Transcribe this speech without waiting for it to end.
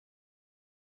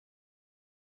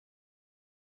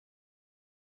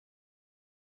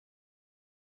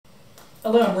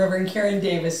Hello, I'm Reverend Karen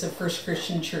Davis of First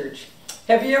Christian Church.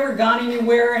 Have you ever gone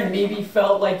anywhere and maybe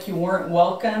felt like you weren't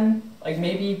welcome? Like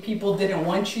maybe people didn't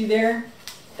want you there?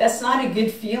 That's not a good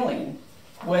feeling.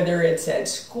 Whether it's at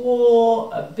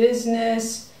school, a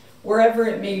business, wherever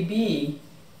it may be,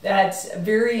 that's a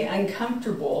very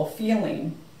uncomfortable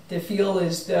feeling, to feel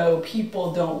as though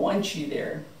people don't want you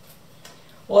there.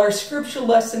 Well, our scripture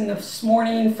lesson this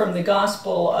morning from the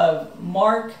Gospel of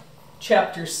Mark,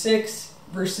 chapter 6,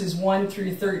 verses 1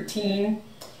 through 13.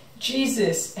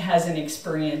 Jesus has an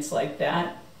experience like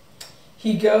that.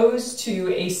 He goes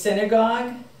to a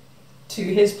synagogue, to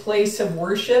his place of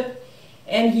worship,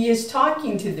 and he is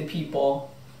talking to the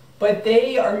people, but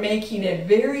they are making it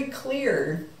very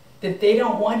clear that they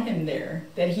don't want him there,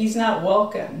 that he's not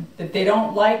welcome, that they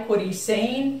don't like what he's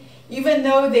saying, even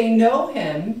though they know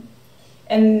him,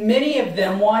 and many of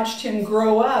them watched him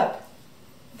grow up.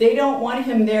 They don't want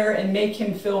him there and make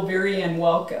him feel very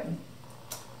unwelcome.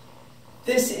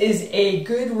 This is a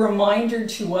good reminder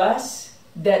to us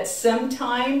that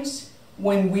sometimes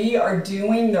when we are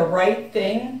doing the right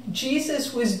thing,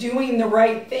 Jesus was doing the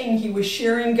right thing. He was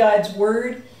sharing God's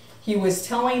word. He was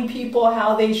telling people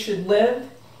how they should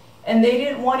live, and they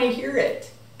didn't want to hear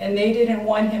it, and they didn't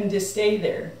want him to stay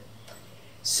there.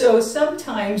 So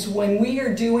sometimes when we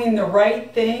are doing the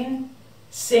right thing,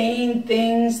 saying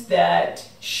things that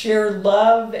share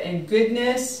love and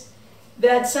goodness,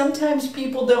 that sometimes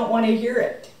people don't want to hear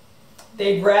it.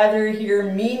 They'd rather hear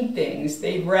mean things.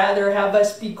 They'd rather have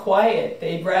us be quiet.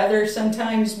 They'd rather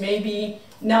sometimes maybe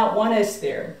not want us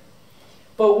there.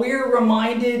 But we're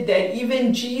reminded that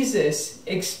even Jesus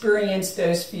experienced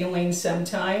those feelings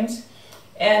sometimes,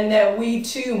 and that we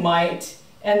too might,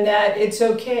 and that it's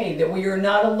okay, that we are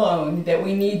not alone, that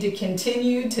we need to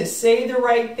continue to say the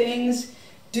right things,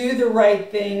 do the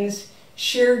right things,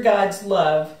 share God's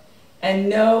love, and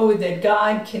know that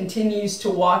God continues to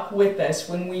walk with us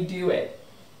when we do it.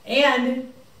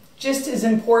 And just as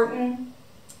important,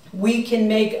 we can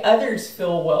make others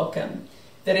feel welcome,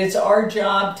 that it's our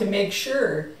job to make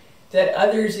sure that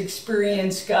others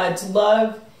experience God's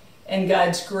love and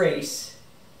God's grace.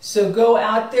 So go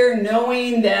out there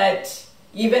knowing that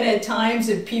even at times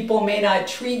if people may not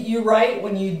treat you right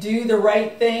when you do the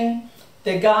right thing,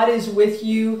 that God is with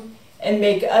you, and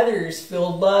make others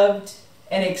feel loved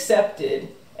and accepted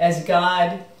as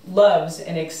God loves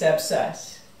and accepts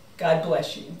us. God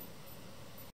bless you.